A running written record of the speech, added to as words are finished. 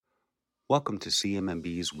Welcome to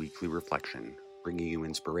CMMB's Weekly Reflection, bringing you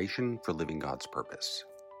inspiration for living God's purpose.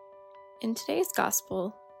 In today's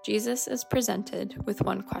Gospel, Jesus is presented with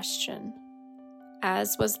one question.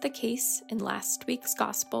 As was the case in last week's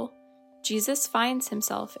Gospel, Jesus finds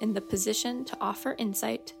himself in the position to offer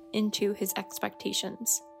insight into his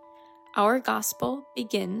expectations. Our Gospel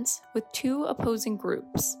begins with two opposing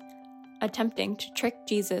groups, attempting to trick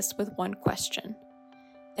Jesus with one question.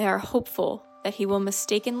 They are hopeful that he will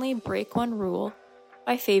mistakenly break one rule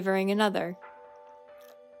by favoring another.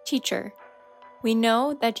 Teacher, we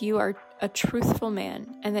know that you are a truthful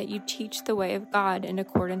man and that you teach the way of God in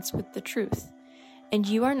accordance with the truth, and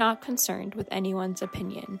you are not concerned with anyone's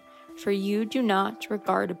opinion, for you do not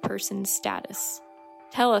regard a person's status.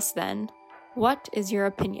 Tell us then, what is your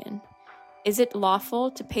opinion? Is it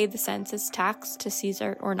lawful to pay the census tax to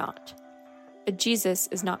Caesar or not? But Jesus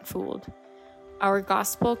is not fooled. Our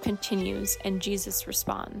gospel continues and Jesus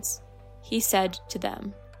responds. He said to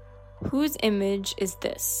them, "Whose image is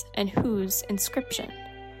this and whose inscription?"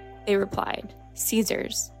 They replied,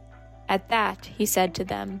 "Caesar's." At that he said to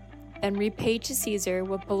them, "Then repay to Caesar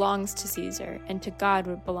what belongs to Caesar and to God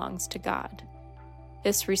what belongs to God."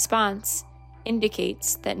 This response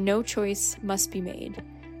indicates that no choice must be made.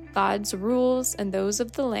 God's rules and those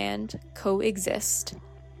of the land coexist.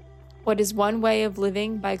 What is one way of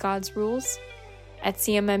living by God's rules? At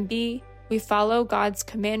CMMB, we follow God's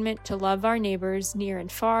commandment to love our neighbors near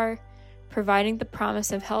and far, providing the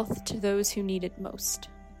promise of health to those who need it most.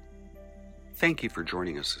 Thank you for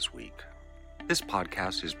joining us this week. This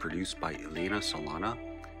podcast is produced by Elena Solana,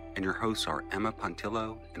 and your hosts are Emma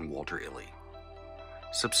Pontillo and Walter Illy.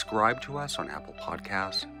 Subscribe to us on Apple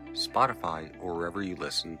Podcasts, Spotify, or wherever you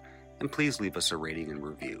listen, and please leave us a rating and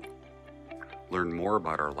review. Learn more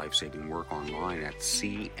about our life-saving work online at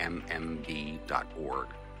cmmb.org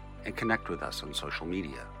and connect with us on social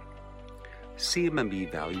media. CMMB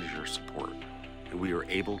values your support, and we are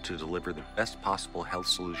able to deliver the best possible health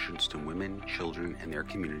solutions to women, children, and their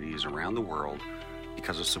communities around the world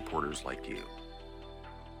because of supporters like you.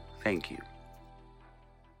 Thank you.